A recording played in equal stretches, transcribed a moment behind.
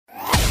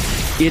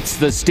It's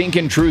the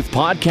Stinkin' Truth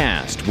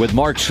Podcast with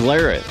Mark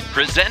Schlereth,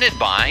 presented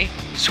by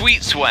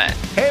Sweet Sweat.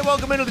 Hey,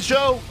 welcome into the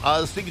show,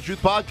 the Stinkin'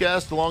 Truth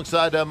Podcast,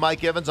 alongside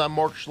Mike Evans. I'm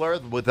Mark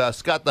Schlereth with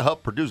Scott the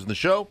Huff producing the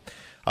show.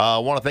 I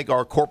want to thank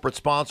our corporate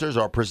sponsors,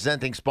 our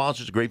presenting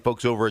sponsors, great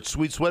folks over at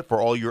Sweet Sweat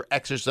for all your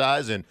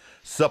exercise and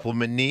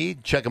supplement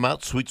need. Check them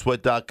out,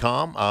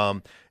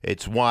 sweetsweat.com.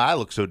 It's why I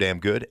look so damn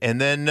good.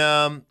 And then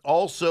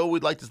also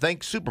we'd like to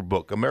thank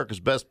Superbook, America's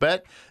Best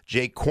Bet.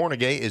 Jay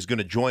Cornegay is going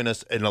to join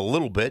us in a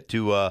little bit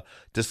to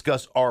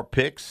discuss our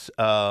picks,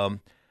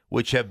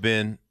 which have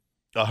been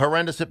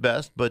horrendous at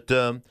best, but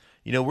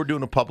we're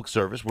doing a public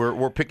service.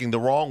 We're picking the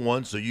wrong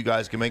one so you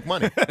guys can make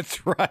money.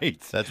 That's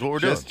right. That's what we're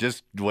doing.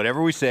 Just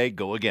whatever we say,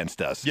 go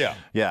against us. Yeah.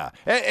 Yeah.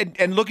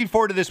 And looking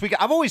forward to this week.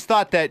 I've always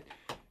thought that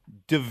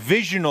the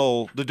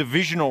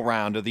divisional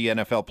round of the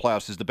NFL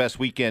playoffs is the best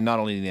weekend, not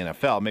only in the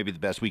NFL, maybe the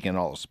best weekend in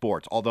all of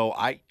sports. Although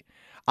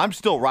I'm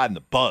still riding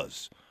the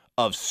buzz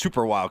of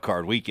Super Wild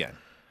Card Weekend.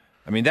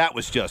 I mean, that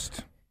was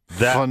just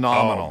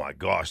phenomenal. Oh, my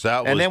gosh.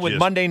 That was and then with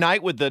Monday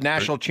night with the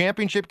national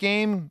championship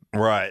game.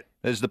 Right.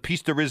 As the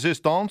piece de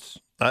resistance.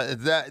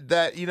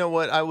 You know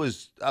what? I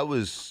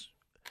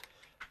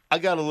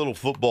got a little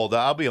football.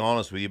 I'll be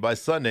honest with you. By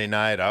Sunday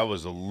night, I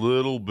was a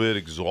little bit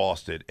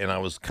exhausted, and I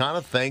was kind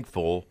of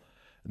thankful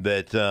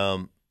that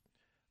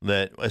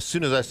that as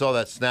soon as I saw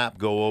that snap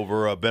go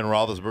over Ben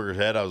Roethlisberger's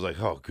head, I was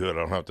like, "Oh, good. I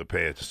don't have to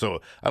pay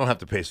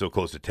so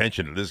close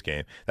attention to this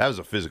game." That was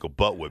a physical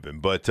butt whipping,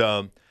 but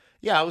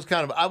yeah, I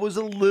was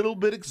a little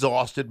bit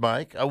exhausted,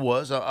 Mike. I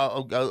was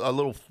a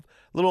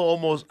little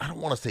almost, I don't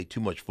want to say too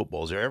much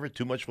football. Is there ever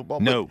too much football?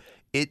 No. But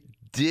it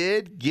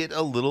did get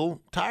a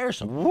little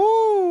tiresome.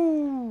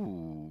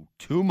 Woo!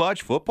 Too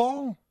much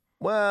football?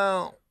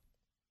 Well,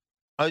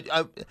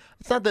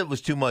 it's not that it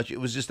was too much. It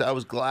was just I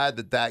was glad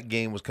that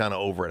game was kind of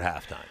over at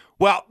halftime.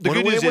 Well, when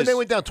they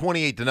went down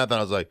 28-0,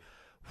 I was like,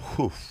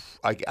 whew,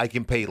 I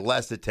can pay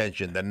less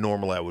attention than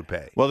normally I would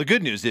pay. Well, the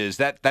good news is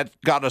that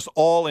got us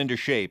all into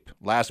shape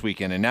last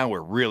weekend, and now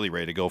we're really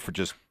ready to go for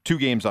just 2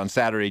 games on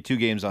Saturday, 2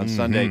 games on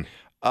Sunday.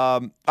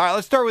 All right,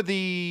 let's start with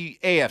the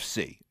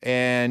AFC,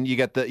 and you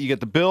got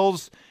the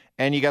Bills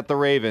and you got the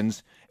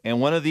Ravens,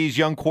 and one of these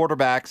young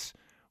quarterbacks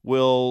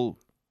will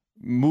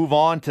move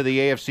on to the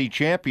AFC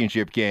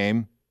Championship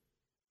game.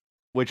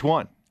 Which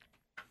one?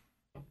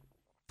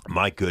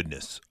 My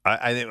goodness,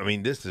 I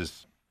mean this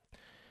is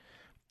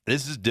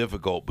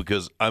difficult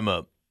because I'm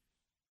like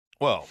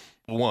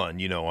Horton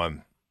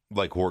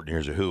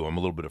Hears a Who. I'm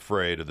a little bit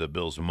afraid of the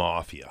Bills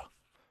Mafia.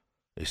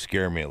 They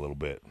scare me a little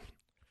bit,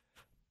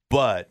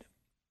 but.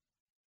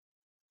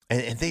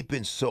 And they've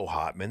been so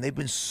hot, man. They've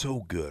been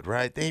so good,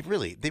 right? They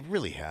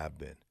really have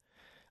been.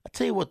 I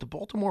tell you what, the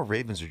Baltimore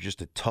Ravens are just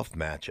a tough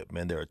matchup,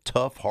 man. They're a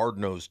tough,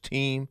 hard-nosed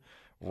team.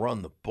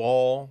 Run the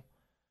ball,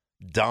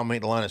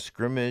 dominate the line of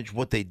scrimmage.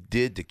 What they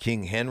did to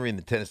King Henry and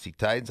the Tennessee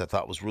Titans, I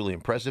thought was really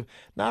impressive.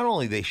 Not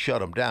only they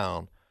shut them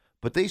down,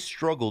 but they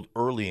struggled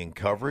early in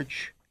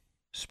coverage,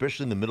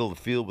 especially in the middle of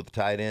the field with the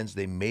tight ends.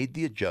 They made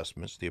the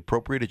adjustments, the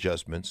appropriate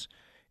adjustments,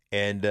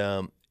 and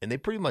they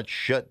pretty much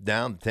shut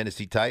down the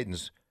Tennessee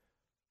Titans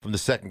from the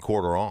second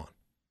quarter on.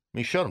 I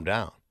mean, shut them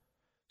down.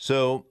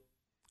 So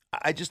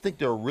I just think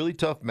they're a really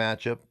tough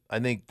matchup. I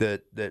think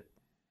that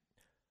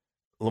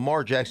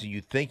Lamar Jackson,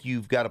 you think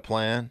you've got a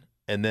plan,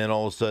 and then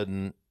all of a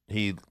sudden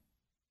he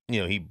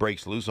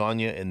breaks loose on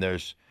you, and I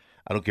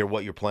don't care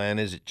what your plan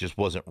is, it just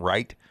wasn't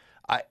right.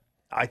 I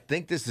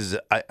think this is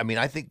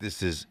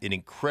an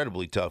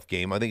incredibly tough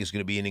game. I think it's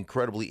going to be an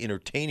incredibly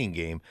entertaining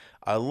game.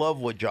 I love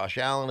what Josh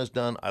Allen has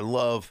done. I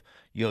love,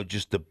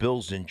 just the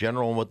Bills in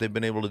general and what they've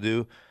been able to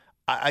do.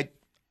 I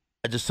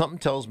just something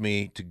tells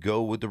me to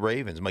go with the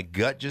Ravens. My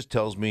gut just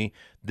tells me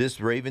this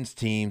Ravens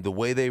team, the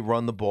way they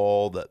run the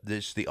ball,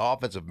 the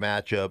offensive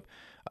matchup.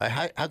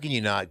 How can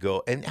you not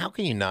go? And how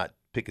can you not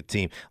pick a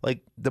team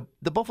like the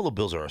Buffalo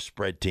Bills are a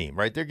spread team,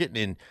 right? They're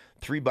getting in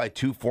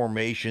 3-by-2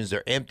 formations.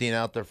 They're emptying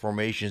out their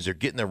formations. They're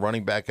getting their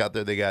running back out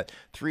there. They got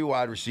 3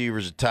 wide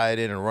receivers, a tight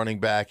end, and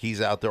running back.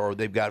 He's out there, or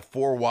they've got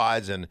 4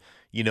 wides and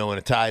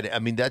a tight end. I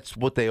mean, that's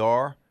what they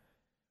are.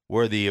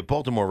 Where the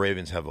Baltimore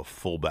Ravens have a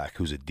fullback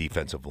who's a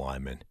defensive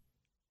lineman,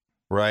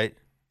 right?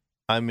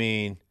 I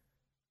mean,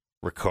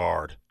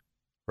 Ricard,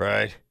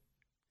 right?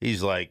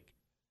 He's like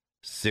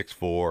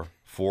 6'4",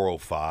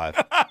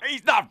 405.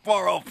 He's not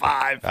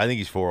 405. I think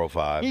he's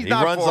 405. He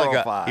runs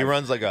 405. He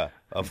runs like a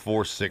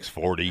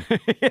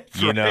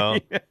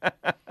 4.640.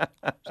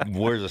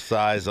 Wears a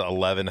size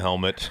 11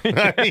 helmet.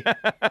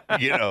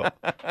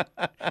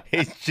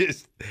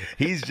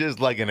 He's just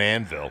like an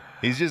anvil.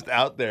 He's just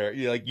out there.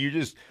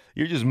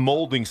 You're just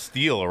molding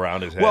steel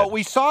around his head. Well,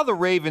 we saw the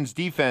Ravens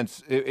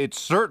defense. It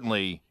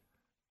certainly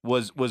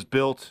was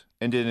built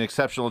and did an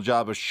exceptional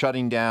job of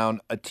shutting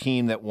down a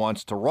team that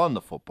wants to run the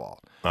football.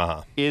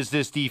 Uh-huh. Is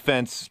this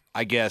defense,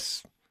 I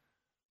guess,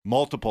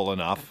 multiple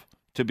enough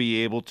to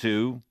be able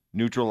to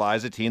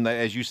neutralize a team that,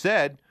 as you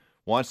said,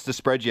 wants to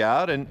spread you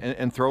out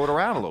and throw it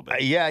around a little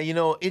bit? Yeah,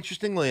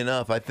 interestingly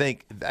enough, I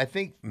think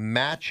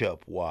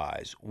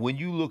matchup-wise, when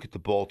you look at the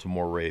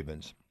Baltimore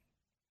Ravens,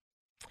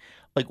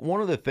 like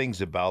one of the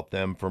things about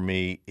them for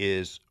me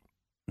is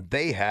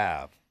they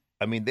have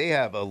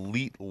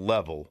elite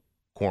level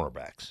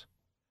cornerbacks.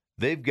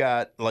 They've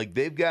got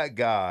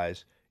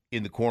guys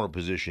in the corner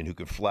position who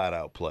can flat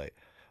out play.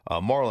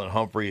 Marlon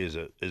Humphrey is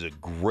a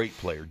great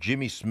player.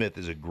 Jimmy Smith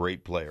is a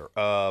great player.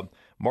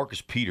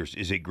 Marcus Peters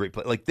is a great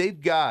player. Like they've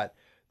got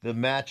the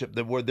matchup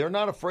where they're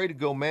not afraid to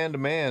go man to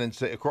man and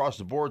say across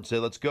the board and say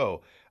let's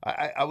go.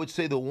 I would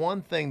say the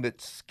one thing that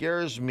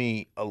scares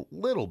me a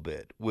little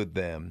bit with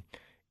them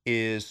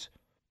is,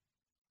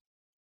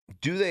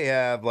 do they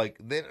have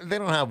they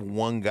don't have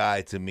one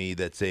guy to me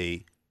that's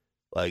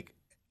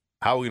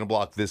how are we going to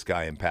block this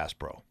guy in pass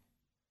pro?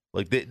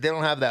 Like they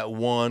don't have that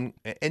one,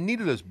 and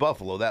neither does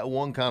Buffalo, that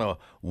one kind of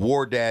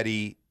war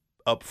daddy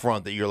up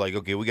front that you're like,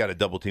 okay, we got to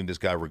double team this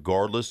guy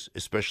regardless,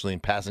 especially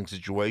in passing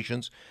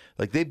situations.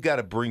 Like they've got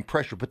to bring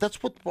pressure, but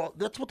that's what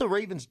the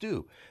Ravens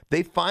do.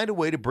 They find a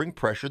way to bring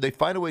pressure. They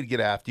find a way to get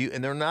after you,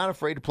 and they're not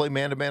afraid to play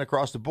man to man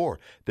across the board.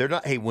 They're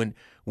not. Hey, when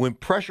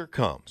pressure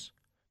comes,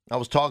 I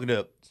was talking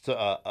to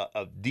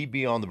a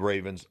DB on the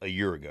Ravens a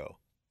year ago.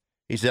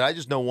 He said, I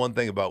just know one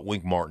thing about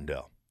Wink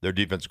Martindale, their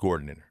defense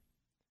coordinator.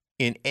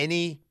 In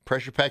any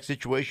pressure pack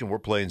situation, we're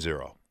playing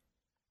zero.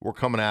 We're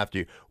coming after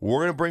you. We're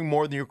going to bring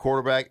more than your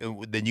quarterback,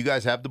 than you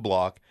guys have to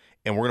block,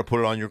 and we're going to put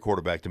it on your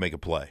quarterback to make a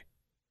play.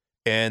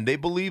 And they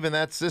believe in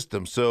that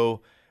system.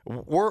 So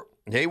we're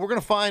going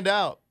to find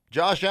out.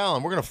 Josh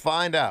Allen, we're going to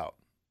find out.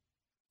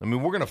 I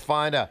mean, we're going to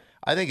find out.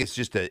 I think it's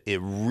just a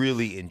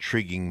really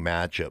intriguing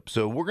matchup.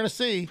 So we're going to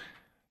see.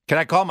 Can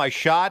I call my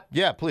shot?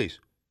 Yeah, please.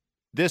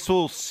 This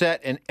will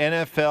set an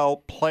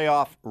NFL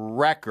playoff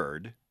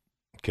record.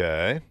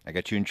 Okay. I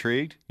got you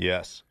intrigued?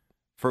 Yes.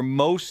 For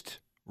most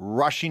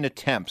rushing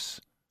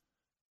attempts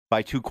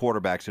by two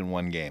quarterbacks in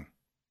one game.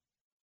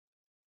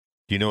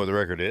 Do you know what the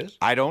record is?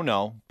 I don't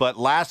know. But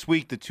last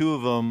week, the two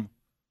of them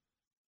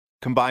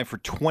combined for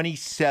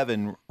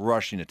 27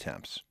 rushing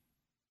attempts.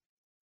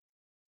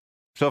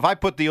 So if I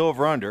put the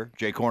over-under,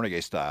 Jay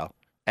Kornegay style,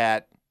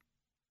 at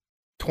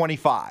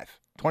 25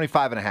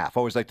 and a half, I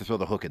always like to throw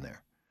the hook in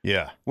there.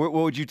 Yeah. What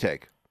would you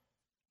take?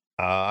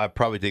 I'd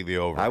probably take the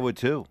over. I would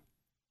too.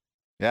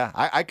 Yeah,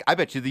 I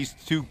bet you these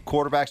two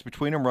quarterbacks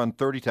between them run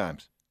 30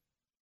 times.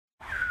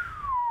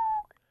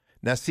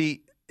 Now,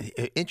 see,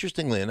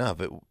 interestingly enough,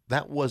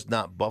 that was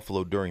not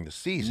Buffalo during the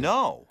season.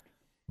 No.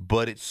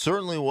 But it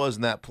certainly was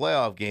in that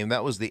playoff game.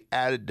 That was the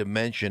added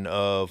dimension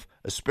of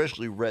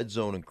especially red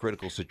zone and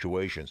critical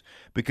situations,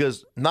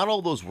 because not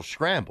all those were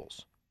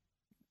scrambles.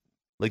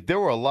 Like there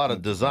were a lot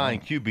of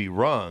design QB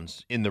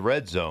runs in the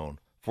red zone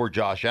for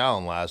Josh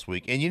Allen last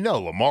week, and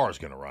Lamar's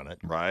going to run it.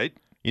 Right.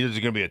 There's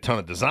going to be a ton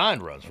of design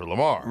runs for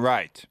Lamar.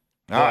 Right.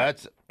 All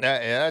right.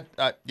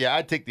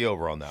 I'd take the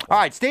over on that one. All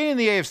right, staying in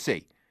the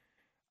AFC,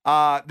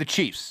 the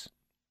Chiefs.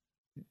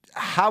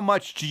 How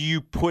much do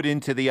you put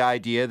into the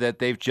idea that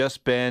they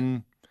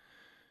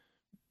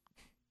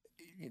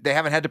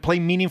haven't had to play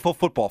meaningful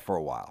football for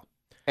a while,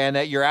 and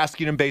that you're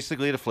asking them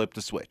basically to flip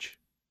the switch?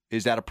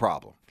 Is that a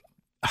problem?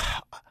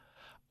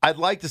 I'd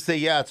like to say,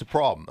 yeah, it's a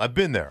problem. I've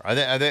been there.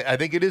 I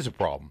think it is a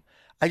problem.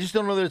 I just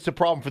don't know that it's a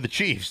problem for the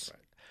Chiefs.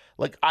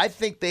 Like, I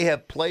think they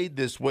have played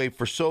this way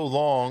for so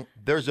long.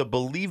 There's a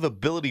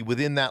believability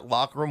within that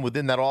locker room,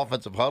 within that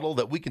offensive huddle,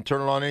 that we can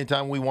turn it on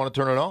anytime we want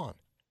to turn it on.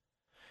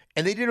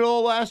 And they did it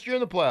all last year in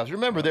the playoffs.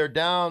 Remember, they're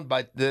down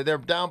by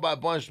a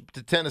bunch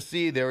to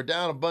Tennessee. They were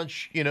down a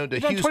bunch, to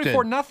Houston.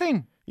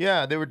 24-0.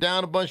 Yeah, they were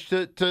down a bunch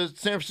to San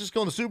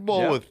Francisco in the Super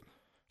Bowl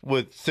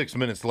with 6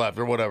 minutes left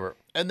or whatever.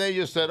 And they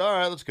just said, all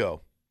right, let's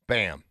go.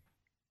 Bam.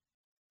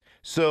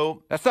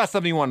 So that's not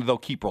something you want to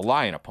keep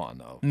relying upon,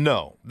 though.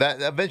 No,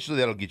 that eventually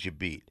that'll get you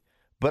beat.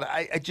 But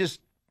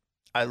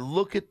I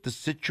look at the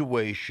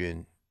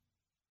situation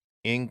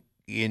in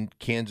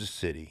Kansas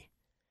City,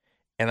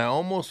 and I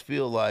almost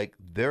feel like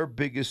their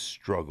biggest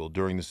struggle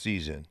during the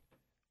season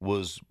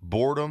was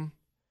boredom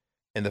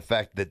and the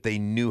fact that they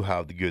knew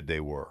how good they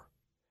were.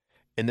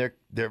 And there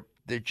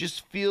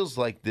just feels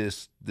like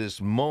this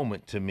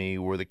moment to me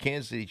where the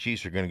Kansas City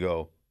Chiefs are going to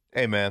go,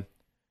 hey man,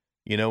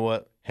 you know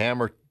what,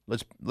 hammer.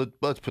 Let's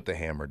put the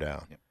hammer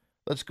down. Yep.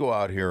 Let's go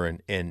out here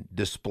and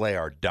display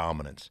our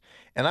dominance.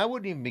 And I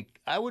wouldn't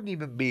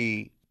even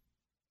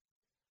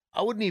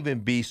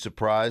be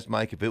surprised,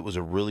 Mike, if it was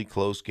a really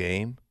close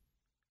game,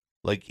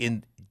 like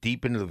in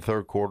deep into the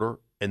third quarter,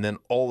 and then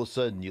all of a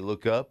sudden you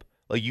look up,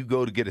 like you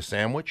go to get a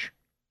sandwich,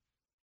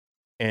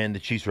 and the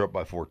Chiefs are up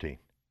by 14.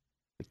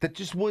 That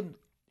just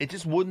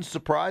wouldn't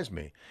surprise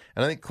me.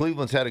 And I think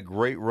Cleveland's had a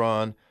great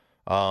run.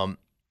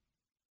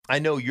 I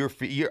know your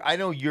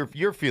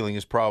feeling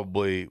is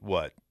probably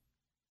what,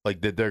 like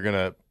that they're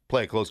gonna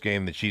play a close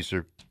game. The Chiefs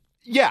are,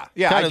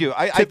 I do.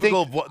 I think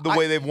of the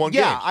way they've won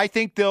games. Yeah, I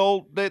think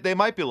they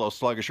might be a little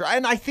sluggish,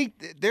 and I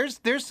think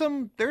there's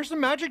some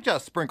magic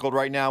dust sprinkled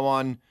right now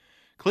on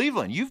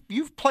Cleveland.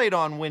 You've played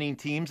on winning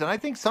teams, and I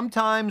think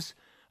sometimes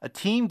a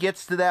team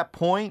gets to that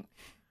point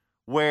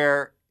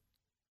where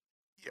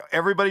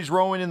everybody's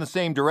rowing in the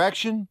same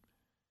direction.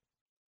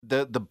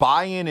 The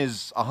buy-in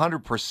is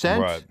 100%.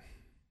 Right.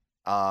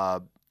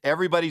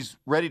 everybody's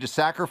ready to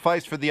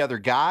sacrifice for the other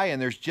guy,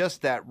 and there's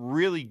just that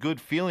really good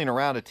feeling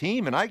around a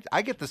team. And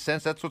I get the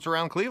sense that's what's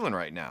around Cleveland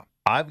right now.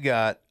 I'm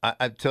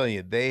telling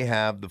you, they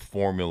have the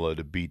formula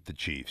to beat the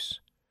Chiefs.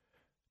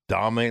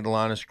 Dominate the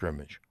line of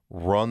scrimmage,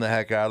 run the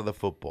heck out of the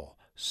football,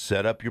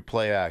 set up your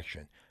play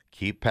action,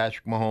 keep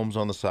Patrick Mahomes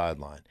on the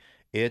sideline.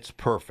 It's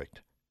perfect.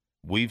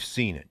 We've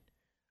seen it.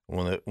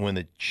 When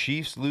the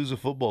Chiefs lose a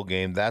football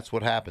game, that's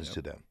what happens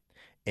to them.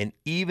 And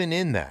even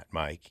in that,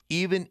 Mike,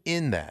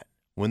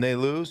 when they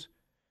lose,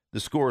 the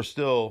score is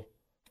still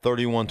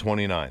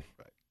 31-29. Right.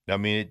 I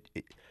mean,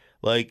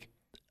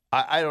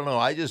 I don't know.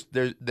 I just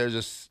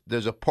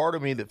there's a part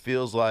of me that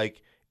feels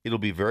like it'll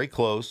be very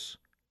close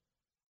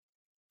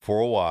for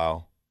a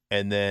while,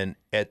 and then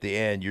at the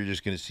end, you're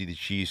just going to see the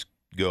Chiefs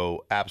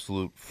go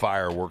absolute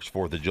fireworks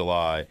 4th of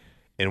July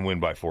and win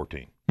by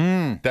 14.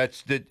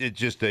 It's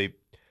just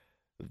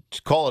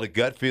call it a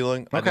gut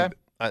feeling. Okay.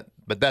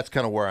 But that's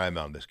kind of where I'm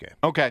on this game.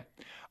 Okay.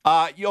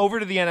 Over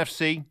to the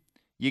NFC,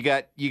 you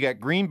got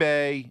Green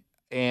Bay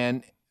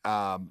and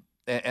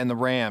the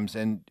Rams,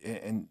 and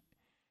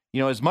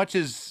as much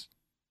as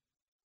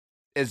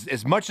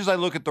I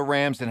look at the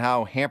Rams and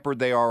how hampered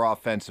they are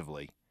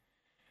offensively,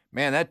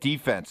 man, that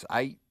defense,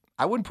 I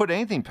wouldn't put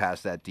anything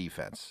past that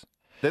defense.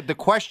 The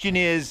question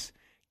is,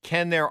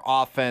 can their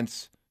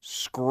offense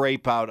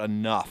scrape out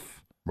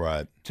enough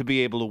to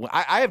be able to win?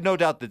 I have no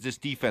doubt that this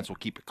defense will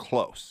keep it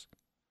close.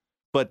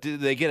 But do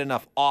they get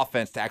enough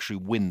offense to actually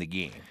win the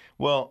game?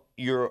 Well,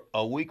 you're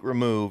a week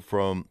removed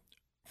from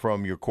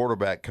your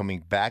quarterback coming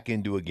back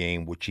into a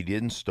game which he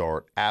didn't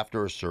start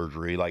after a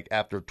surgery, like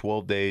after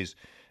 12 days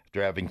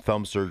after having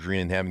thumb surgery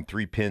and having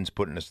 3 pins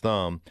put in his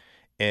thumb.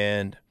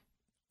 And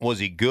was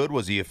he good?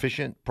 Was he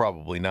efficient?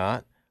 Probably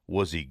not.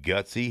 Was he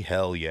gutsy?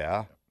 Hell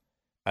yeah.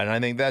 And I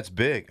think that's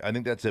big. I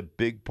think that's a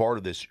big part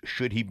of this.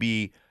 Should he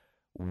be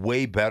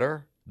way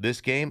better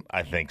this game?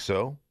 I think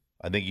so.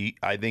 I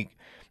think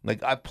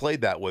I've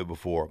played that way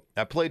before.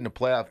 I played in a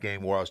playoff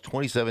game where I was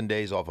 27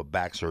 days off of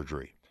back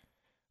surgery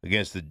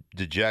against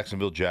the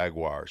Jacksonville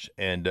Jaguars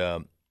and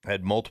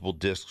had multiple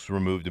discs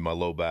removed in my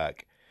low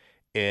back.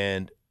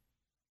 And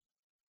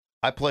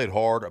I played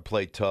hard. I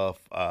played tough.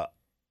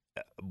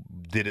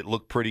 Did it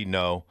look pretty?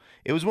 No.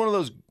 It was one of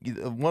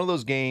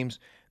those games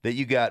that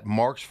you got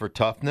marks for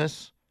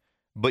toughness,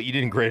 but you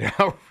didn't grade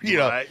out.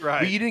 Right.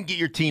 But you didn't get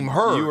your team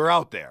hurt. You were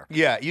out there.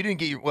 Yeah, you didn't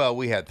get well,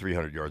 we had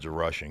 300 yards of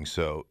rushing,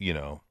 so,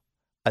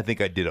 I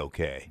think I did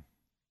okay.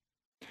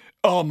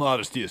 All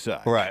modesty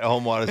aside. Right,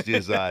 all modesty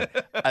aside.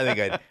 I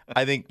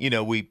think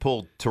we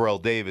pulled Terrell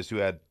Davis, who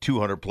had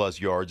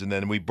 200-plus yards, and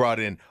then we brought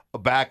in a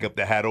backup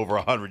that had over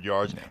 100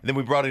 yards, and then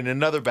we brought in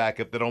another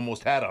backup that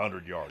almost had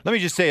 100 yards. Let me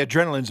just say,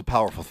 adrenaline's a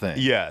powerful thing.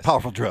 Yes.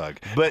 Powerful drug.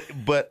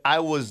 But I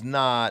was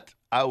not,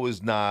 I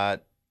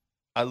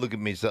look at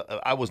me,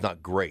 so I was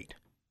not great.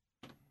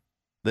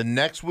 The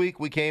next week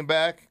we came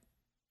back,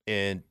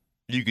 and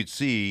you could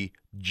see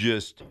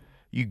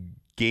you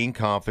gain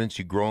confidence,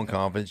 you grow in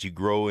confidence, you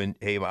grow in,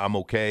 hey, I'm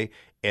okay.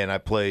 And I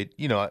played,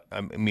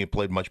 I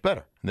played much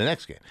better in the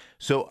next game.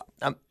 So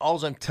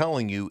all I'm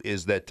telling you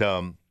is that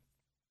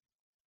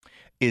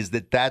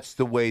that's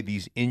the way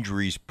these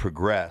injuries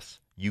progress.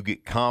 You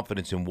get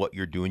confidence in what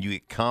you're doing. You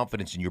get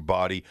confidence in your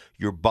body.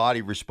 Your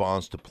body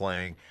responds to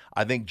playing.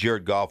 I think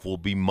Jared Goff will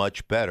be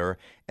much better,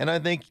 and I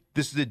think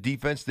this is a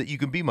defense that you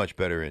can be much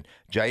better in.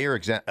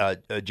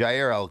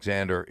 Jair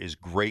Alexander is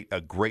great, a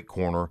great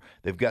corner.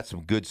 They've got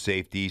some good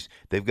safeties.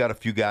 They've got a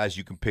few guys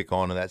you can pick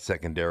on in that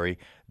secondary.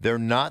 They're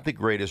not the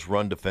greatest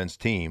run defense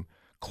team.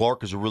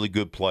 Clark is a really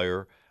good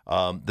player.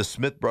 The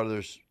Smith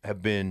brothers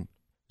have been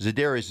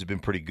Za'Darius has been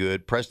pretty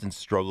good. Preston's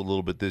struggled a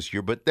little bit this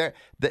year, but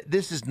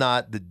this is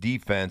not the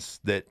defense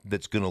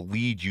that's going to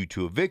lead you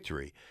to a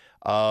victory.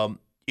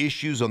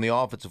 Issues on the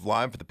offensive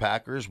line for the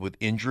Packers with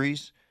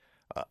injuries,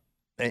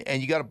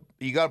 and you got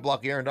to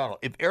block Aaron Donald.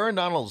 If Aaron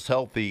Donald is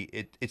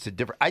healthy, it's a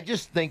different. I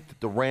just think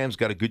that the Rams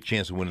got a good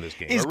chance of winning this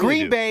game. Is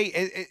Green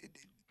Bay?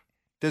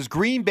 Does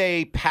Green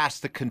Bay pass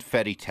the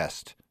confetti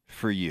test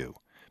for you?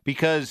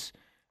 Because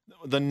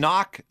the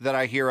knock that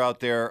I hear out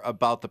there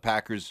about the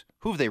Packers,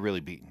 who have they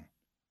really beaten?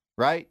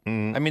 Right?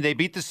 Mm-hmm. I mean, they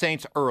beat the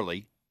Saints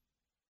early,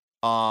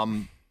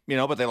 but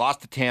they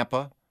lost to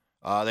Tampa.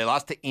 They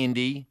lost to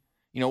Indy.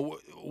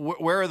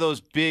 Where are those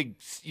big,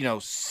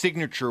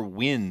 signature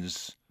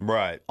wins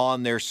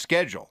on their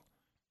schedule?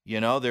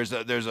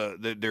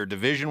 Their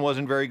division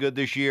wasn't very good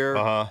this year.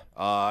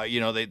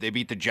 They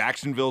beat the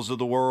Jacksonvilles of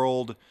the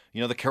world,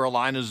 the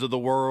Carolinas of the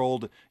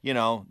world.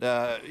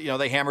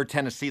 They hammered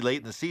Tennessee late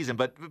in the season.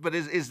 But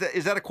is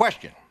that a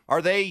question?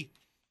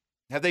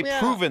 Have they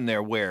proven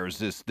their wares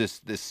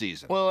this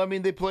season? Well, I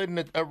mean, they played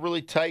in a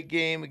really tight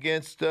game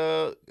against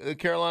the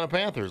Carolina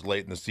Panthers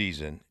late in the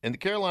season, and the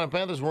Carolina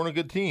Panthers weren't a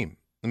good team.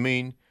 I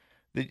mean,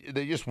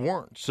 they just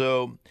weren't.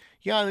 So,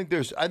 yeah, I think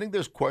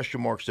there's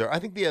question marks there. I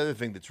think the other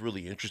thing that's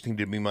really interesting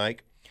to me,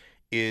 Mike,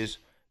 is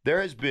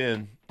there has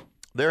been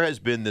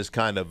this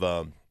kind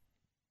of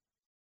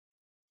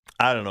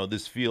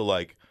this feel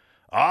like,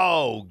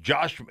 oh,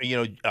 Sean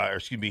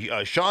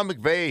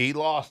McVay,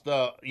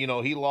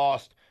 he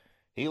lost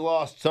He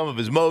lost some of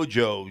his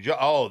mojo.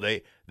 Oh,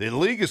 the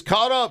league is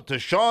caught up to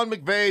Sean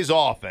McVay's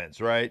offense,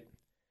 right?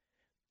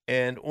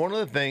 And one of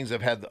the things,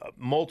 I've had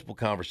multiple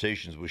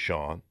conversations with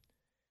Sean.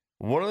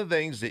 One of the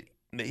things that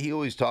he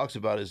always talks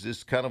about is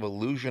this kind of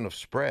illusion of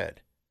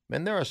spread.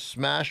 Man, they're a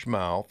smash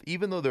mouth,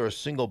 even though they're a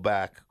single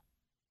back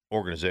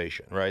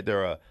organization, right?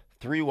 They're a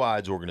three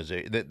wides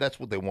organization. That's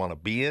what they want to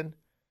be in.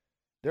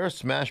 They're a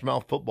smash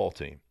mouth football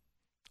team.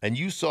 And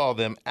you saw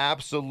them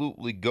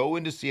absolutely go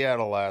into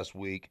Seattle last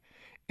week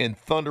and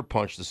thunder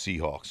punch the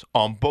Seahawks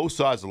on both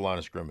sides of the line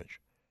of scrimmage.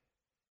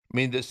 I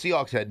mean, the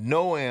Seahawks had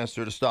no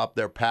answer to stop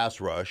their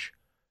pass rush.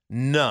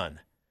 None.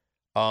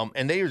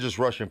 And they were just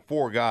rushing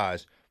 4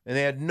 guys, and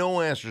they had no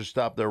answer to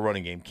stop their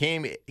running game.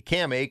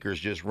 Cam Akers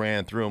just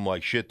ran through them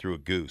like shit through a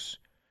goose.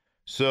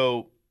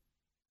 So,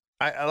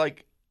 I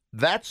like,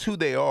 that's who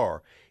they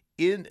are.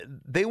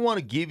 They want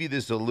to give you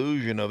this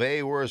illusion of,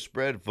 hey, we're a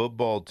spread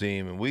football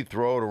team and we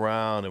throw it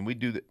around and we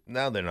do that.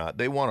 No, they're not.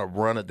 They want to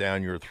run it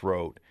down your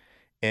throat.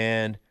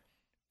 And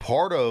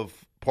part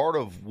of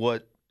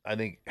what I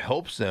think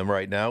helps them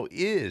right now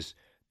is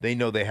they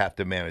know they have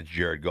to manage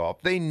Jared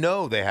Goff. They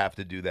know they have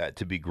to do that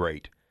to be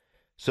great.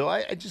 So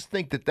I just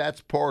think that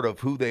that's part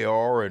of who they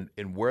are and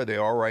where they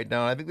are right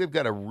now. I think they've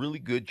got a really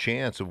good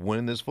chance of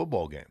winning this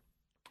football game.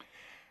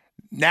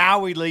 Now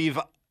we leave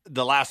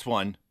the last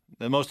one,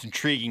 the most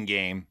intriguing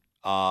game,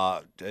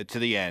 to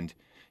the end.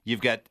 You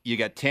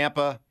got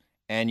Tampa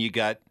and you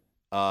got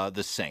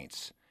the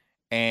Saints.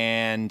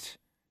 And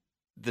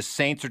the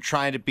Saints are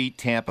trying to beat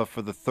Tampa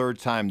for the 3rd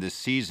time this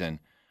season.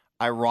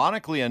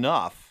 Ironically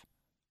enough,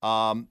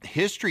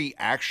 history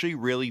actually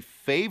really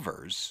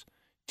favors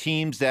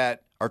teams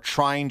that are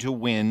trying to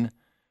win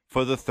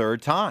for the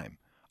 3rd time.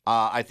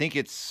 I think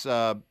it's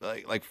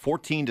like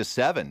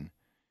 14-7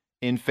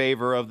 in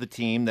favor of the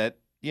team that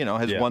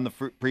has won the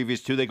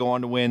previous 2. They go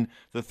on to win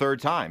the 3rd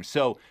time.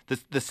 So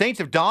the Saints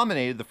have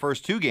dominated the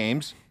first 2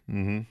 games.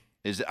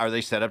 Mm-hmm. Are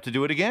they set up to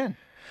do it again?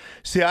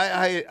 See,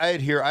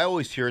 I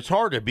always hear it's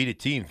hard to beat a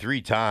team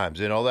 3 times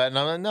and all that.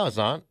 No, it's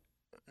not.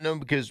 No,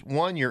 because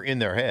one, you're in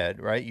their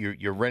head, right?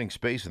 You're renting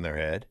space in their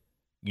head.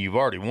 You've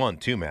already won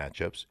 2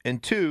 matchups.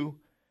 And 2,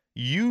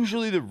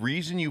 usually the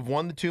reason you've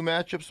won the 2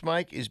 matchups,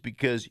 Mike, is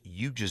because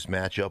you just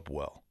match up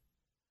well.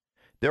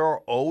 There are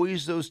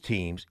always those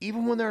teams,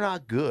 even when they're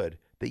not good,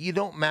 that you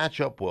don't match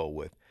up well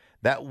with.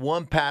 That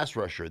one pass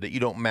rusher that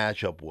you don't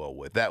match up well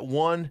with. That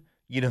one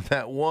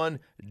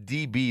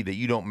DB that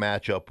you don't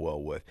match up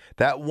well with.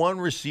 That one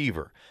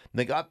receiver.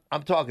 Like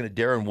I'm talking to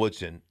Darren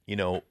Woodson,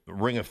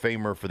 Ring of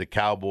Famer for the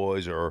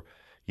Cowboys, or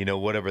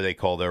whatever they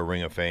call their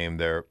Ring of Fame.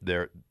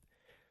 Darren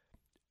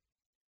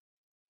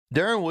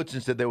Woodson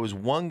said there was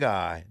one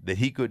guy that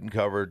he couldn't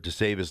cover to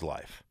save his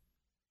life.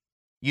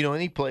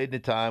 And he played in a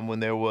time when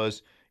there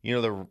was,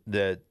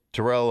 the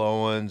Terrell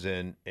Owens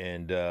and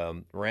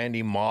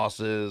Randy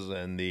Mosses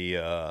and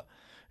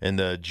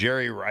the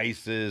Jerry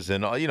Rices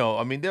and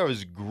there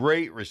was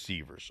great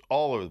receivers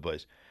all over the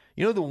place.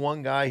 The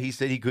one guy he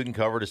said he couldn't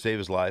cover to save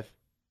his life?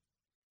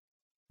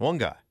 One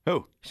guy.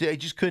 Who? He said he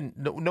just couldn't,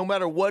 no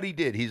matter what he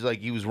did, he's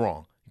like, he was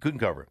wrong. He couldn't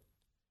cover it.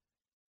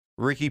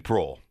 Ricky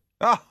Proehl.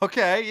 Oh,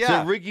 okay,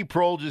 yeah. So Ricky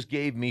Proehl just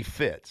gave me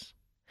fits.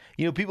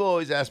 People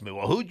always ask me,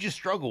 well, who'd you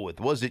struggle with?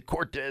 Was it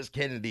Cortez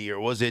Kennedy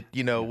or was it,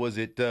 John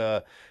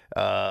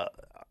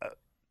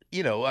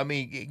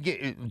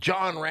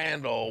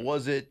Randall?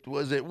 Was it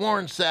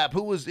Warren Sapp?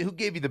 Who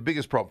gave you the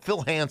biggest problem?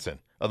 Phil Hansen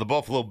of the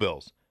Buffalo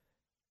Bills.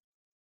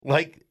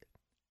 Like,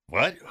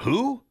 what?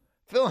 Who?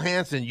 Phil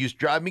Hansen used to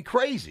drive me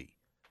crazy.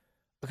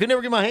 I could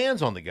never get my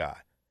hands on the guy.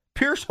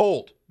 Pierce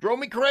Holt drove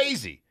me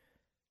crazy.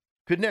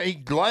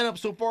 He'd line up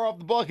so far off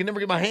the ball, I could never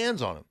get my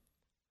hands on him.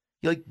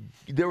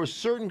 There were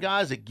certain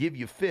guys that give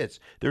you fits.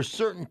 There's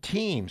certain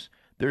teams,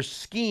 their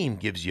scheme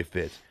gives you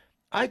fits.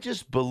 I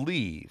just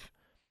believe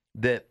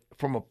that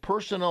from a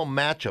personnel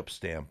matchup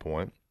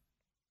standpoint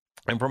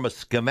and from a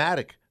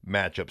schematic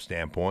matchup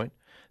standpoint,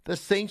 the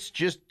Saints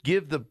just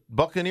give the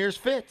Buccaneers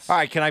fits. All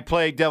right, can I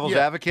play devil's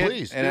advocate?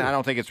 Please. And I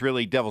don't think it's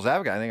really devil's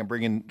advocate. I think I'm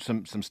bringing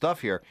some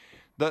stuff here.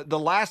 The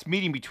last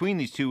meeting between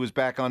these two was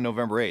back on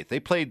November 8th. They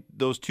played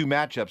those 2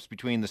 matchups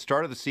between the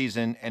start of the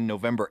season and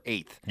November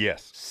 8th.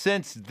 Yes.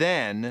 Since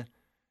then,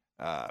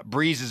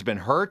 Breeze has been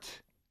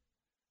hurt.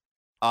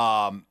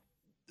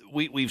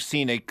 We've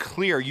seen a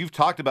clear, you've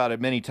talked about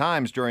it many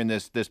times during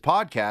this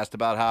podcast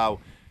about how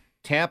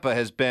Tampa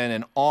has been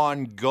an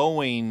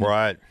ongoing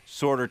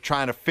sort of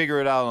trying to figure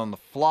it out on the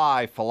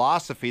fly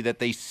philosophy that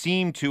they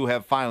seem to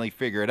have finally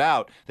figured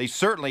out. They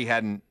certainly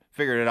hadn't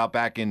figured it out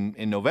back in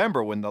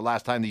November when the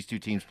last time these 2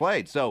 teams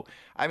played. So,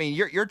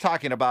 you're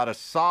talking about a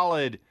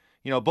solid,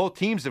 both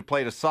teams have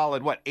played a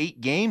solid, 8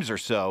 games or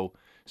so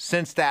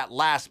since that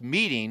last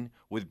meeting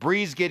with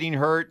Breeze getting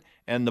hurt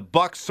and the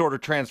Bucs sort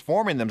of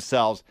transforming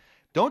themselves.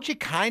 Don't you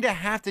kind of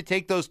have to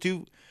take those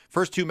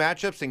first two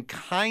matchups and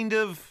kind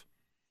of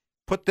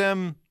put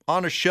them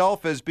on a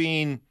shelf as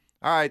being,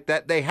 all right,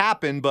 that they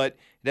happen, but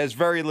it has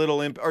very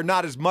little or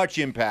not as much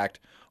impact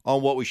on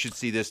what we should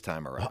see this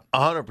time around?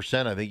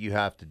 100%. I think you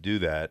have to do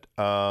that.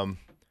 I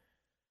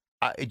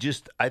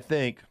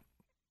think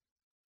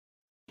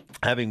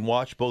having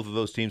watched both of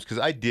those teams, because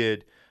I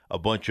did a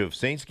bunch of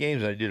Saints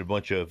games and I did a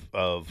bunch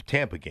of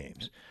Tampa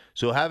games.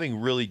 So having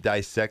really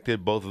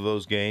dissected both of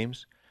those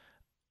games,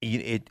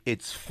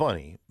 it's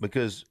funny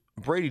because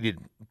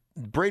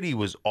Brady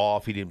was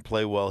off. He didn't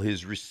play well.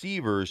 His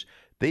receivers,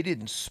 they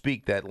didn't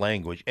speak that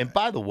language. And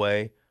by the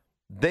way,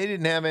 they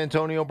didn't have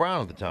Antonio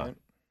Brown at the time.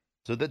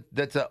 So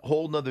that's a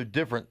whole nother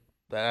different.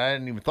 I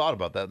hadn't even thought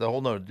about that. The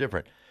whole nother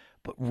different.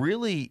 But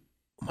really,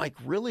 Mike,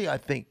 I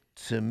think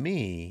to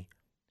me,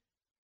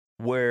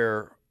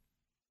 where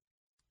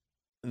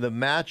the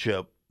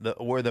matchup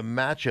where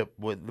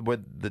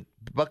the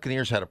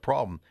Buccaneers had a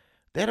problem,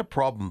 they had a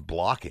problem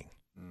blocking.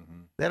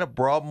 Mm-hmm. They had a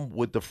problem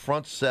with the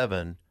front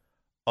seven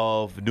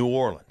of New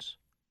Orleans.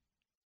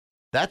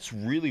 That's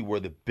really where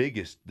the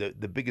biggest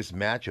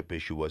matchup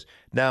issue was.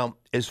 Now,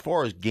 as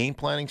far as game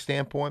planning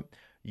standpoint,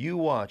 you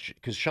watch,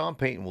 because Sean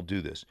Payton will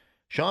do this.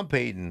 Sean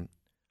Payton,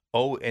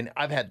 and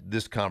I've had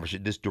this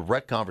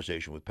direct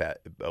conversation with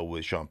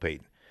Sean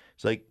Payton.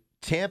 It's like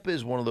Tampa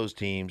is one of those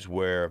teams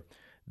where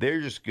they're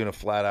just going to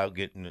flat out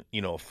get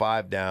a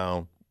 5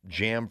 down,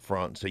 jam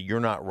front, and say, you're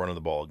not running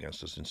the ball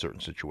against us in certain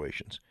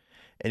situations.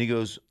 And he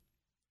goes,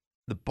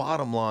 the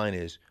bottom line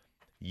is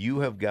you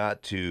have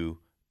got to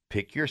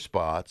pick your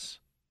spots,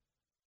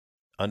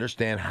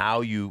 understand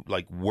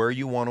where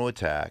you want to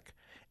attack,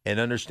 and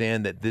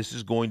understand that this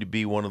is going to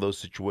be one of those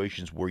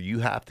situations where you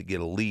have to get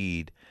a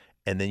lead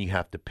and then you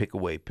have to pick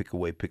away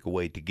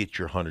to get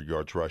your 100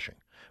 yards rushing.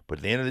 But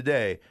at the end of the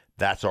day,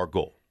 that's our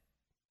goal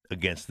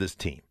against this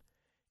team.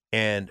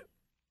 And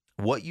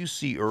what you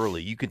see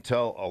early, you can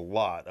tell a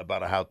lot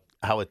about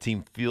how a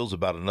team feels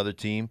about another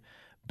team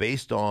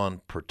based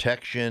on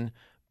protection,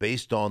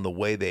 based on the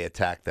way they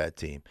attack that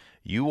team.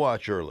 You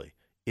watch early.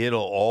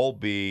 It'll all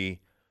be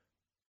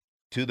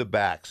to the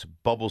backs,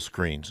 bubble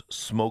screens,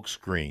 smoke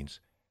screens,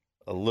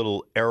 a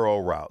little arrow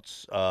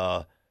routes,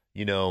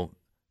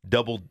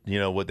 double,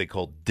 what they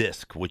call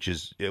disc, which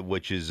is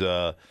you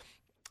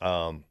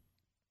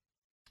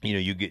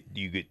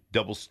get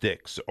double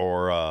sticks,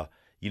 or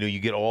you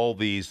get all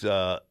these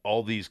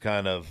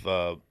kind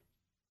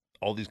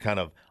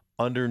of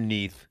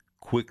underneath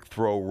quick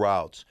throw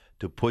routes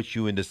to put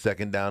you into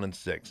 2nd down and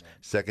 6,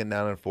 2nd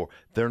down and 4.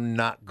 They're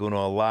not going to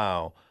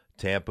allow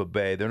Tampa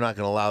Bay. They're not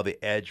going to allow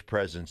the edge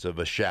presence of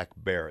a Shaq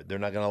Barrett. They're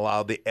not going to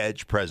allow the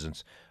edge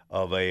presence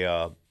of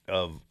a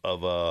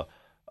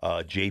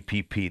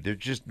JPP. They're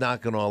just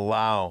not going to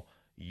allow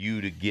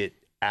you to get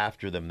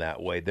after them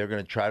that way. They're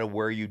going to try to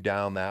wear you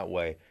down that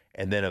way,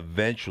 and then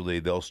eventually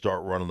they'll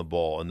start running the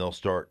ball and they'll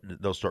start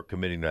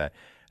committing to that.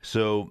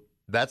 So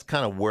that's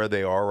kind of where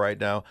they are right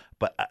now.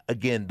 But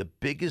again, the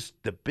biggest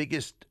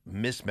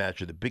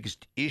mismatch or the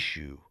biggest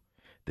issue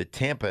that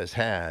Tampa has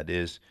had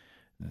is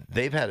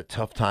they've had a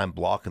tough time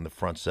blocking the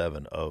front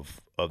seven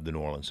of the New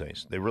Orleans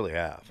Saints. They really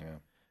have. Yeah.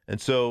 And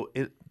so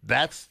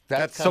that's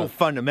so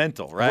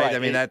fundamental, right? I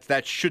mean,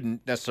 that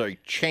shouldn't necessarily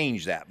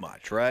change that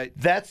much, right?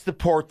 That's the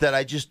part that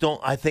I just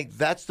don't. I think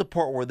that's the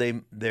part where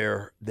they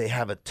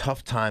have a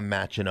tough time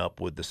matching up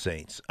with the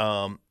Saints.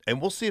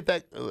 And we'll see if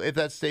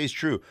that stays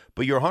true.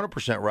 But you're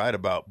 100% right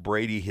about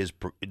Brady,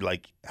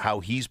 how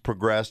he's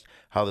progressed,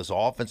 how this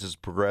offense has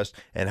progressed,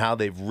 and how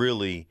they've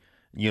really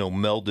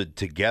melded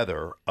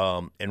together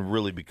and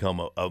really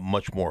become a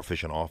much more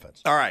efficient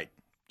offense. All right,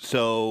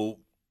 so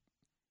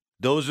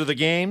those are the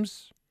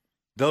games.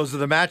 Those are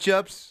the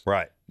matchups.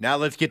 Right. Now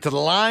let's get to the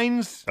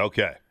lines.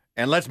 Okay.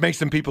 And let's make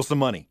some people some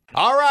money.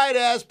 All right,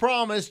 as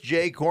promised,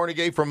 Jay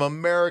Kornegay from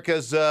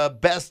America's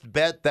Best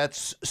Bet.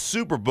 That's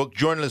Superbook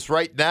joining us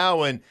right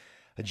now. And,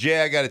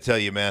 Jay, I got to tell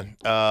you, man,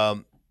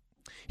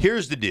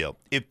 here's the deal.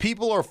 If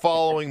people are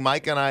following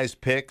Mike and I's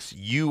picks,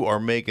 you are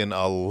making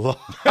a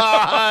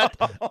lot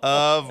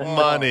of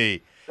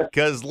money.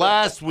 Because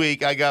last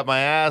week I got my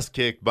ass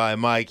kicked by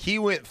Mike. He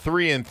went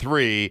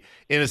 3-3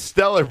 in a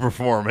stellar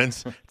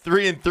performance,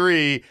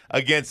 3-3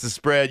 against the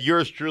spread.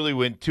 Yours truly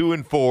went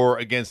 2-4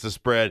 against the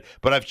spread.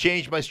 But I've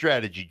changed my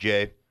strategy,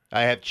 Jay.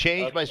 I have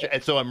changed my strategy,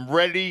 and so I'm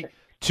ready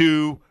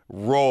to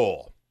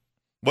roll.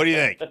 What do you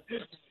think?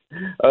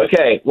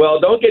 Okay, well,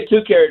 don't get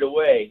too carried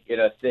away,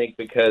 Stink,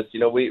 because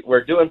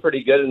we're doing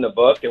pretty good in the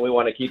book, and we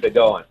want to keep it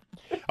going.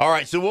 All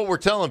right. So what we're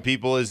telling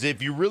people is,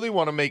 if you really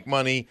want to make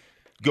money,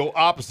 go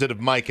opposite of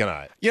Mike and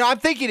I. I'm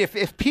thinking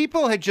if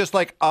people had just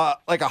like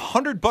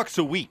 $100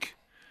 a week,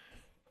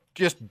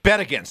 just bet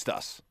against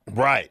us,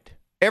 right,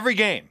 every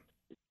game,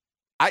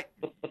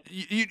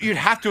 you'd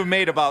have to have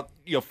made about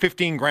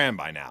 $15,000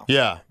 by now.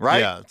 Yeah, right.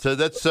 Yeah, so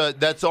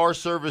that's our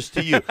service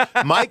to you.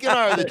 Mike and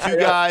I are the two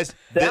guys.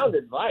 Sound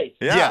advice.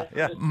 Yeah.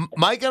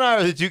 Mike and I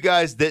are the two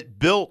guys that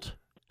built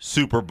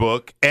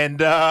Superbook,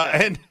 and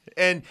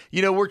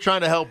we're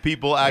trying to help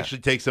people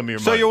actually take some of your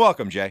money. So you're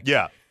welcome, Jay.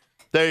 Yeah.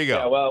 There you go.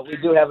 Yeah, well, we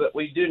do have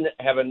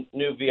a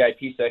new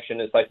VIP section.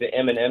 It's like the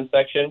M&M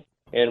section,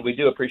 and we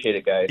do appreciate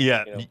it, guys.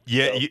 Yeah,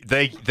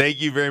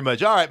 thank you very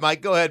much. All right,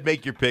 Mike, go ahead,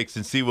 make your picks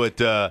and see what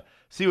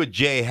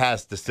Jay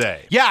has to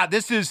say. Yeah,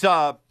 this is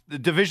the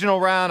divisional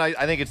round,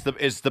 I think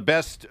it's the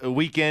best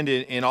weekend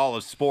in all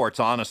of sports,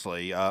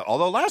 honestly.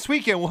 Although last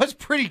weekend was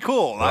pretty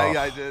cool.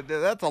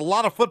 That's a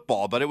lot of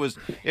football, but it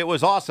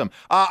was awesome.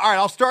 All right,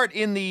 I'll start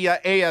in the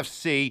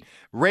AFC.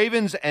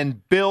 Ravens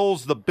and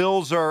Bills. The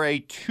Bills are a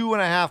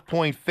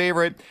 2.5-point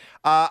favorite.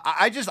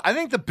 I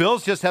think the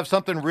Bills just have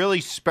something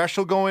really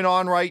special going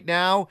on right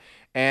now.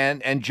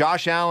 And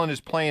Josh Allen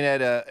is playing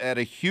at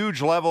a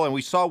huge level, and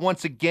we saw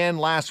once again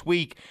last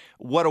week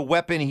what a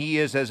weapon he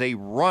is as a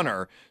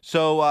runner.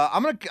 So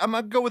I'm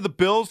gonna go with the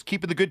Bills,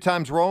 keeping the good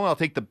times rolling. I'll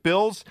take the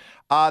Bills.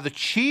 The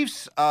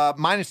Chiefs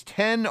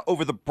 -10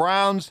 over the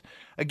Browns.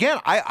 Again,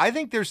 I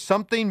think there's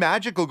something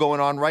magical going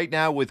on right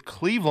now with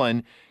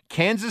Cleveland.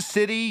 Kansas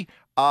City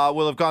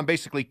will have gone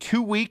basically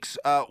 2 weeks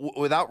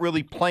without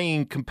really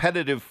playing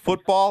competitive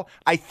football.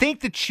 I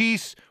think the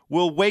Chiefs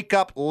will wake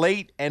up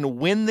late and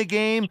win the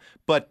game,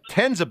 but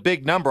 10's a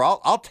big number.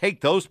 I'll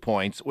take those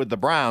points with the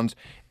Browns.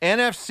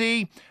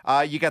 NFC,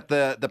 you got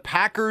the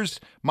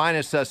Packers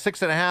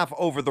 -6.5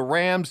 over the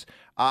Rams.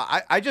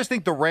 I just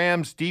think the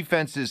Rams'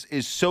 defense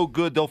is so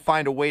good, they'll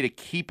find a way to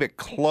keep it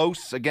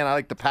close. Again, I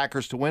like the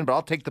Packers to win, but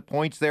I'll take the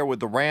points there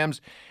with the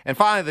Rams. And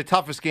finally, the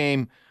toughest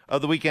game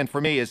of the weekend for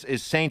me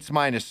is Saints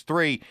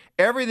 -3.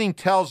 Everything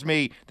tells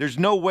me there's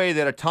no way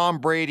that a Tom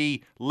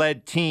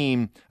Brady-led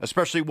team,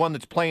 especially one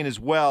that's playing as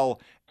well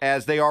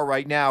as they are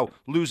right now,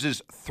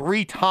 loses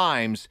 3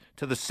 times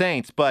to the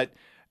Saints. But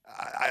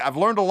I've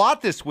learned a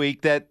lot this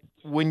week that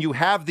when you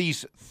have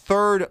these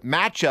third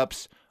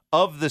matchups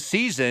of the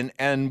season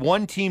and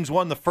one team's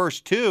won the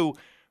first 2,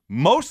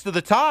 most of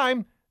the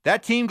time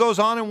that team goes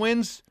on and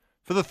wins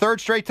for the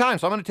third straight time.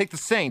 So I'm going to take the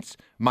Saints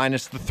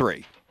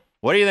 -3.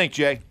 What do you think,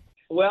 Jay?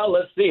 Well,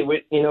 let's see.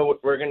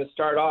 We're going to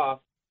start off,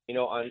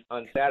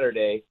 on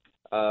Saturday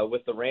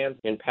with the Rams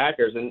and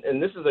Packers,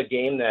 and this is a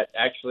game that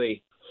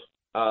actually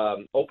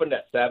opened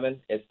at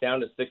 7. It's down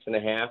to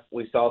 6.5.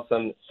 We saw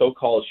some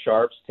so-called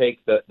sharps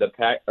take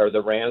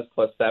the Rams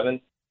 +7,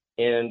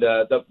 and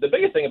the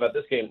biggest thing about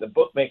this game, the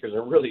bookmakers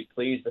are really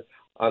pleased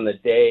on the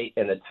day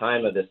and the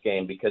time of this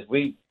game because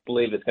we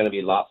believe it's going to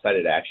be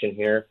lopsided action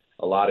here.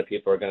 A lot of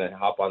people are going to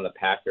hop on the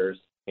Packers,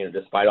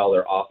 despite all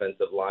their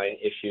offensive line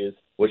issues,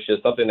 which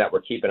is something that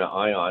we're keeping an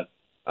eye on.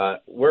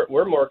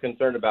 We're more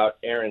concerned about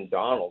Aaron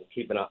Donald,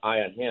 keeping an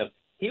eye on him.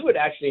 He would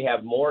actually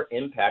have more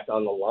impact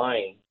on the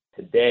line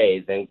today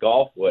than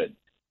Goff would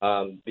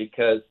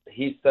because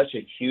he's such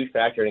a huge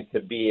factor and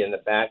could be in the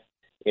back,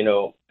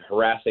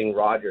 harassing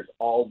Rodgers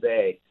all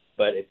day.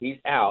 But if he's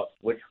out,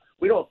 which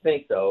we don't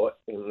think so,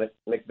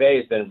 McVay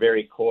has been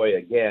very coy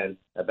again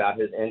about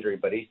his injury,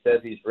 but he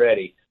says he's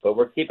ready. But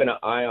we're keeping an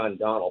just on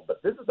Donald.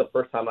 But this is the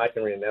first time I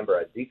can remember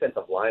a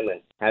defensive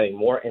lineman having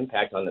more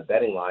impact on the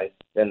betting line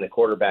than the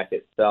quarterback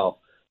itself.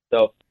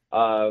 So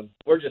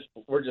we're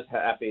just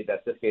happy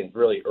that this game's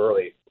really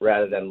early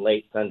rather than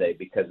late Sunday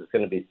because it's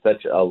going to be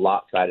such a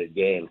lopsided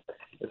game.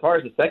 As far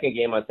as the second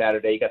game on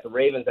Saturday, you got the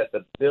Ravens at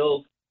the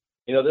Bills.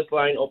 This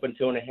line opened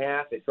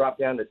 2.5. It dropped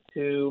down to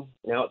 2.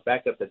 Now it's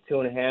back up to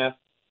 2.5.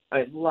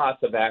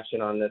 Lots of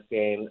action on this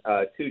game.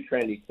 2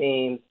 trendy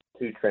teams,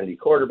 2 trendy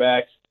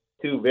quarterbacks,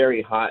 2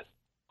 very hot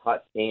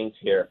teams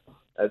here.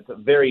 It's a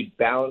very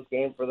balanced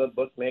game for the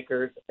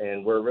bookmakers,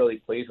 and we're really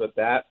pleased with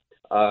that.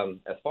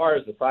 As far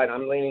as the side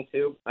I'm leaning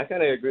to, I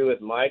kind of agree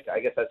with Mike. I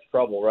guess that's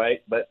trouble,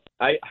 right? But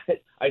I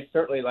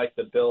certainly like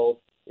the Bills,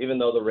 even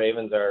though the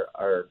Ravens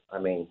are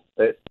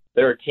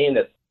they're a team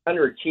that's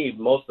underachieved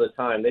most of the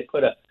time. They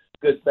put a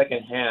good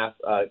second half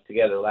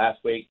together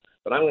last week,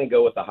 but I'm going to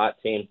go with the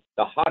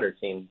hotter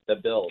team, the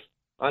Bills.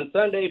 On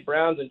Sunday,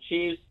 Browns and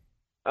Chiefs.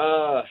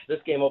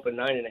 This game opened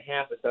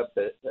 9.5. It's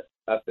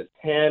up to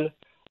 10.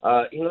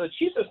 The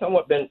Chiefs have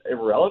somewhat been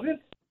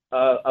irrelevant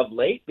of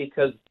late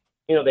because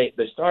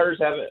the starters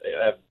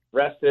have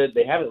rested.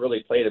 They haven't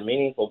really played a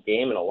meaningful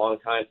game in a long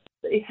time.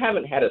 They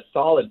haven't had a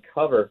solid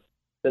cover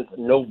since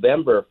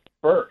November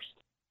 1st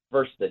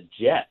versus the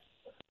Jets.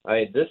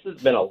 This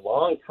has been a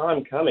long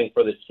time coming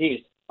for the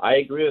Chiefs. I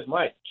agree with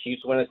Mike.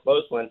 Chiefs win a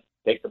close one,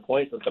 take the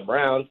points with the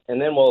Browns, and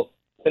then we'll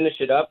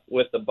finish it up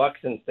with the Bucks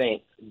and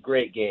Saints.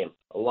 Great game.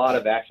 A lot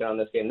of action on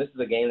this game. This is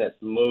a game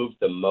that's moved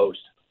the most.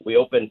 We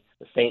opened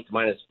the Saints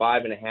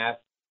 -5.5.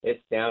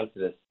 It's down to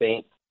the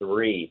Saints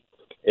 3.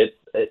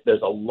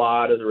 There's a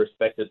lot of the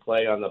respected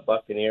play on the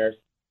Buccaneers,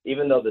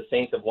 even though the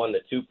Saints have won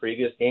the 2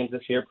 previous games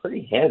this year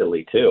pretty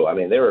handily, too.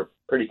 They were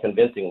pretty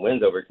convincing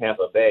wins over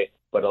Tampa Bay,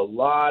 but a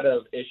lot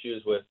of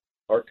issues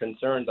or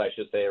concerns, I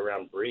should say,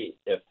 around Brees.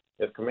 If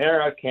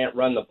Kamara can't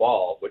run the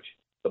ball, which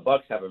the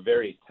Bucs have a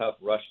very tough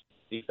rush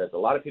defense, a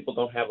lot of people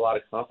don't have a lot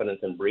of confidence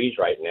in Brees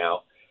right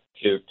now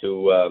to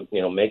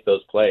make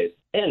those plays.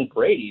 And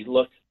Brady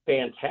looked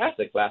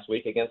fantastic last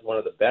week against one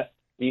of the best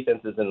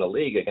defenses in the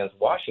league against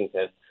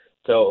Washington.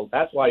 So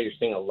that's why you're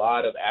seeing a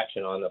lot of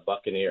action on the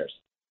Buccaneers.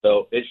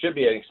 So it should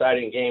be an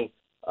exciting game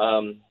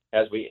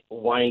as we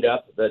wind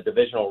up the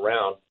divisional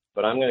round.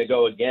 But I'm going to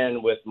go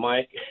again with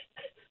Mike.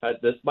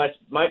 This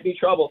might be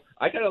trouble.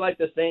 I kind of like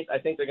the Saints. I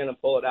think they're going to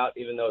pull it out,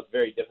 even though it's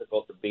very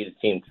difficult to beat a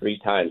team 3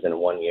 times in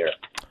 1 year.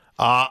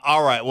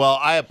 All right. Well,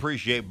 I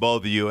appreciate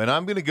both of you, and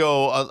I'm gonna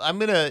go.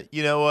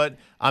 You know what?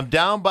 I'm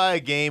down by a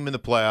game in the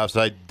playoffs.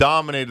 I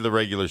dominated the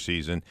regular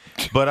season,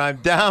 but I'm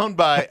down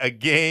by a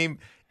game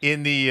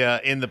in the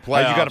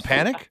playoffs. Are you gonna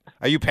panic?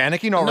 Are you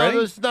panicking already?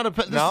 No, this is not a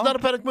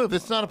panic move.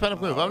 This is not a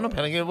panic move. I'm not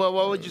panicking. What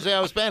would you say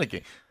I was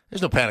panicking?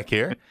 There's no panic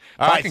here.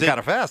 All right, Talking kind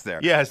of fast there.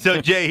 Yeah. So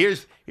Jay,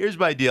 here's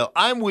my deal.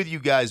 I'm with you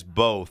guys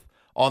both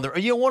on the.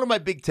 You know, one of my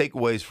big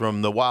takeaways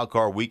from the wild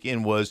card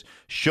weekend was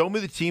show me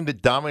the team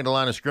that dominated the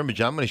line of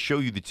scrimmage. I'm going to show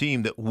you the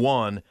team that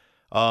won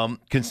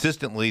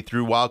consistently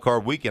through wild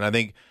card weekend. I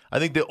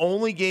think the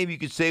only game you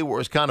could say where it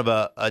was kind of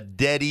a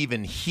dead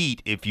even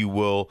heat, if you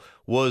will,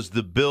 was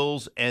the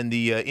Bills and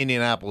the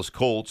Indianapolis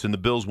Colts, and the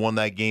Bills won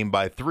that game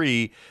by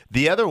 3.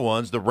 The other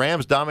ones, the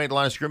Rams dominated the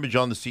line of scrimmage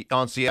on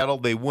Seattle.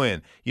 They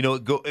win. You know,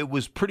 it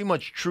was pretty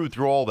much true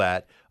through all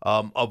that.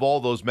 Of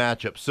all those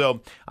matchups. So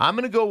I'm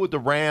going to go with the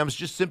Rams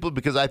just simply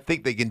because I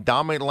think they can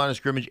dominate the line of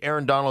scrimmage.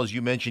 Aaron Donald, as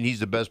you mentioned,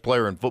 he's the best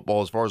player in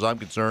football as far as I'm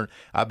concerned.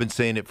 I've been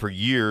saying it for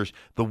years.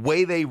 The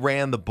way they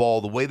ran the ball,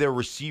 the way their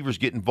receivers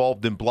get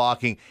involved in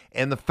blocking,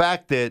 and the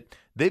fact that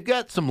they've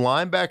got some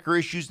linebacker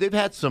issues. They've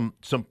had some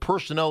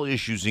personnel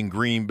issues in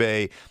Green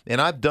Bay, and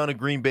I've done a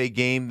Green Bay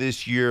game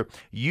this year.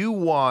 You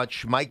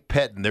watch Mike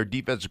Pettin, their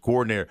defensive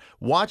coordinator.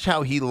 Watch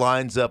how he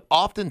lines up.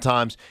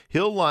 Oftentimes,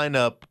 he'll line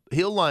up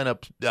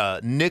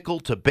nickel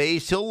to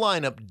base. He'll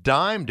line up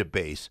dime to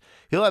base.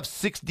 He'll have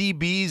 6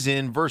 DBs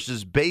in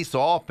versus base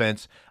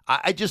offense.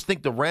 I just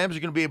think the Rams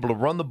are going to be able to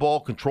run the ball,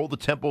 control the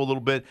tempo a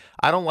little bit.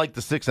 I don't like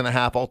the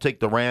 6.5. I'll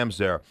take the Rams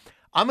there.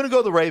 I'm going to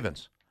go the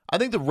Ravens. I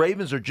think the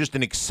Ravens are just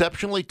an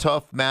exceptionally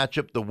tough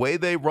matchup. The way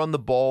they run the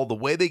ball, the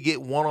way they get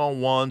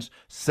one-on-ones,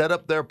 set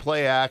up their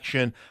play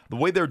action, the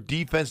way their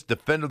defense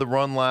defended the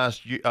run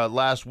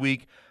last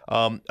week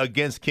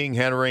against King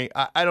Henry.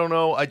 I don't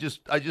know. I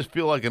just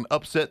feel like an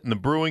upset in the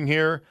brewing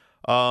here.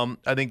 I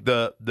think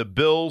the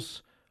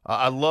Bills.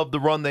 I love the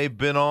run they've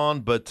been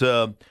on, but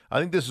I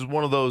think this is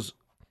one of those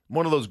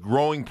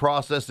growing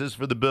processes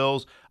for the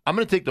Bills. I'm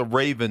going to take the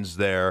Ravens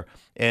there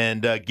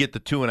and get the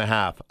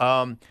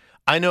 2.5.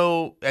 I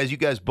know, as you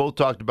guys both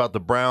talked about the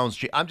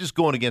Browns, I'm just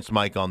going against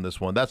Mike on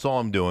this one. That's all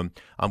I'm doing.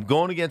 I'm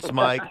going against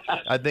Mike.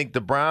 I think the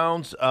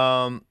Browns,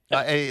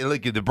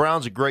 the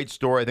Browns are a great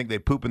story. I think they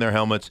poop in their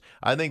helmets.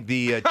 I think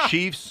the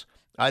Chiefs,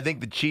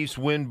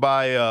 win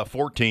by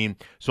 14,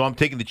 so I'm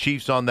taking the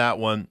Chiefs on that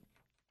one.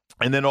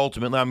 And then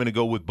ultimately, I'm going to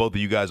go with both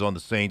of you guys on the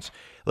Saints.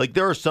 Like,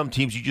 there are some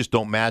teams you just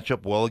don't match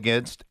up well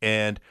against,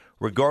 and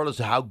regardless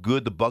of how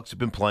good the Bucs have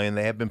been playing,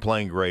 they have been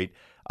playing great.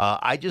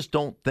 I just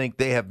don't think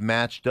they have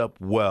matched up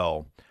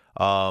well.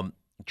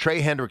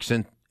 Trey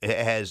Hendrickson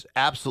has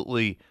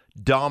absolutely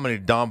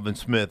dominated Donovan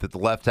Smith at the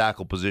left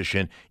tackle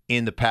position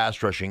in the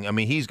pass rushing. I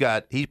mean, he's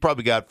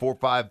probably got 4,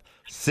 5,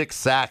 6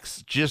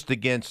 sacks just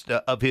against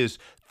of his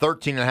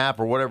 13.5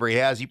 or whatever he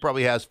has. He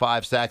probably has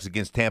 5 sacks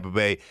against Tampa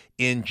Bay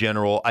in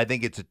general. I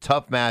think it's a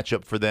tough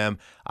matchup for them.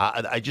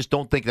 I just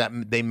don't think that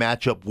they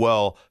match up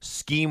well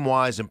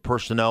scheme-wise and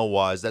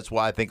personnel-wise. That's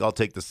why I think I'll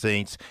take the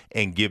Saints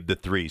and give the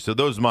 3. So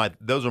those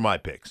are my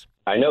picks.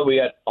 I know we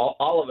got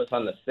all of us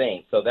on the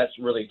Saints, so that's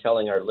really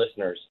telling our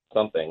listeners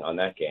something on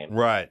that game.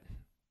 Right.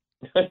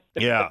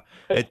 Yeah.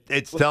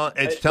 It's telling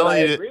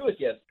I you. agree with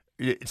you.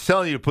 It's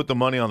telling you to put the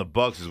money on the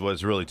Bucs is what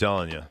it's really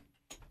telling you.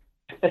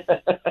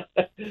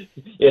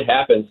 It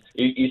happens.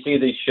 You see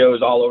these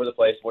shows all over the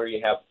place where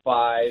you have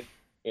 5,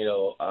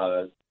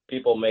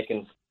 people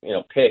making,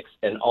 picks,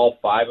 and all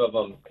 5 of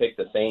them pick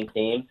the same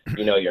team.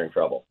 You're in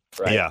trouble,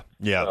 right?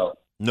 Yeah. So,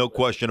 no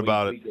question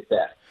about it. We get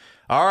that.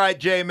 All right,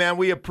 Jay, man,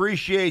 we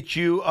appreciate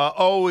you.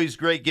 Always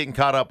great getting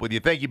caught up with you.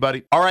 Thank you,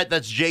 buddy. All right,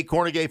 that's Jay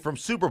Kornegay from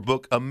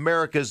Superbook,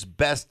 America's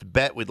Best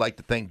Bet. We'd like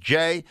to thank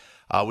Jay.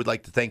 We'd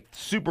like to thank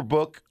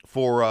Superbook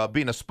for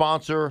being a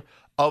sponsor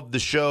of the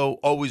show.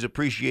 Always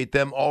appreciate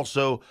them.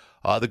 Also,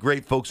 the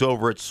great folks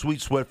over at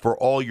Sweet Sweat for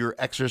all your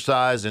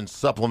exercise and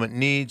supplement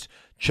needs.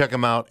 Check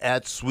them out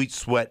at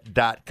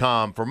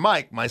sweetsweat.com. For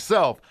Mike,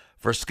 myself,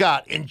 for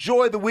Scott,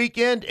 enjoy the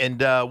weekend, and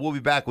we'll be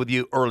back with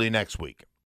you early next week.